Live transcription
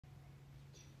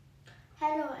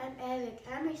Hello, I'm Eric.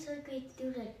 I'm a third grade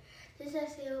student. This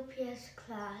is AoPS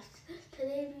class.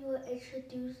 Today we will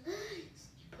introduce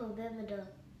perimeter.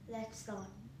 Let's start.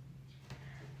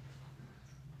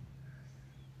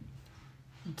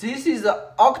 This is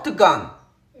the octagon.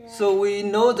 Yeah. So we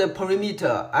know the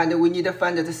perimeter and we need to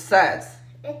find the sides.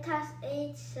 It has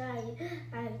 8 sides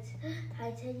and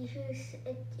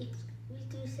we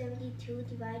do 72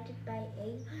 divided by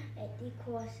 8 and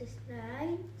equals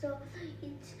 9. So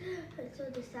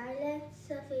the side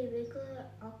length of a regular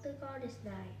octagon is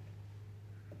 9.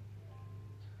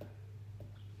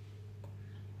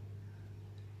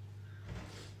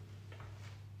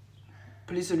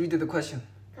 Please read the question.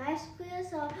 5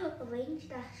 squares are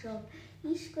arranged as shown.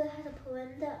 Each square has a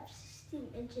perimeter of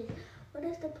 16 inches. What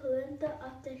is the perimeter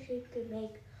of the shape they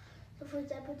make? So for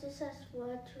example, this has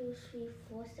 1, 2, 3,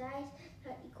 4 sides.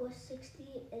 That equals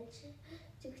 16 inches.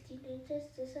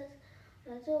 This has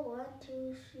another 1,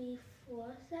 2, 3,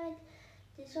 4 sides.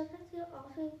 This one has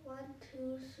also 1,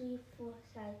 2, 3, 4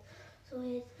 sides. So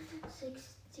it's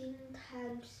 16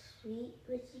 times 3,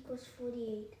 which equals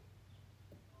 48.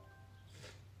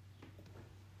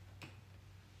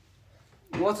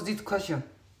 What's this question?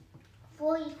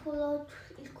 4 equilateral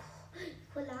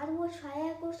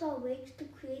triangles are arranged to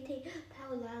create a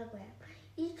parallelogram.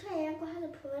 Each triangle has a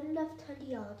perimeter of 20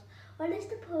 yards. What is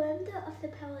the perimeter of the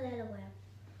parallelogram?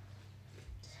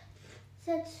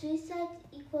 Since 3 sides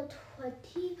equal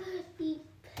 20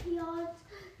 yards,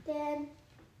 then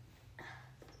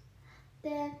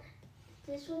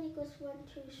this one equals 1,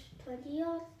 2, 20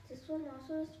 yards. This one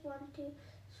also is 1, 2,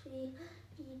 3,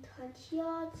 20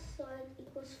 yards, so it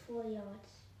equals 4 yards.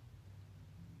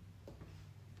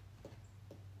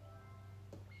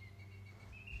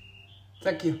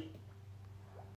 Thank you.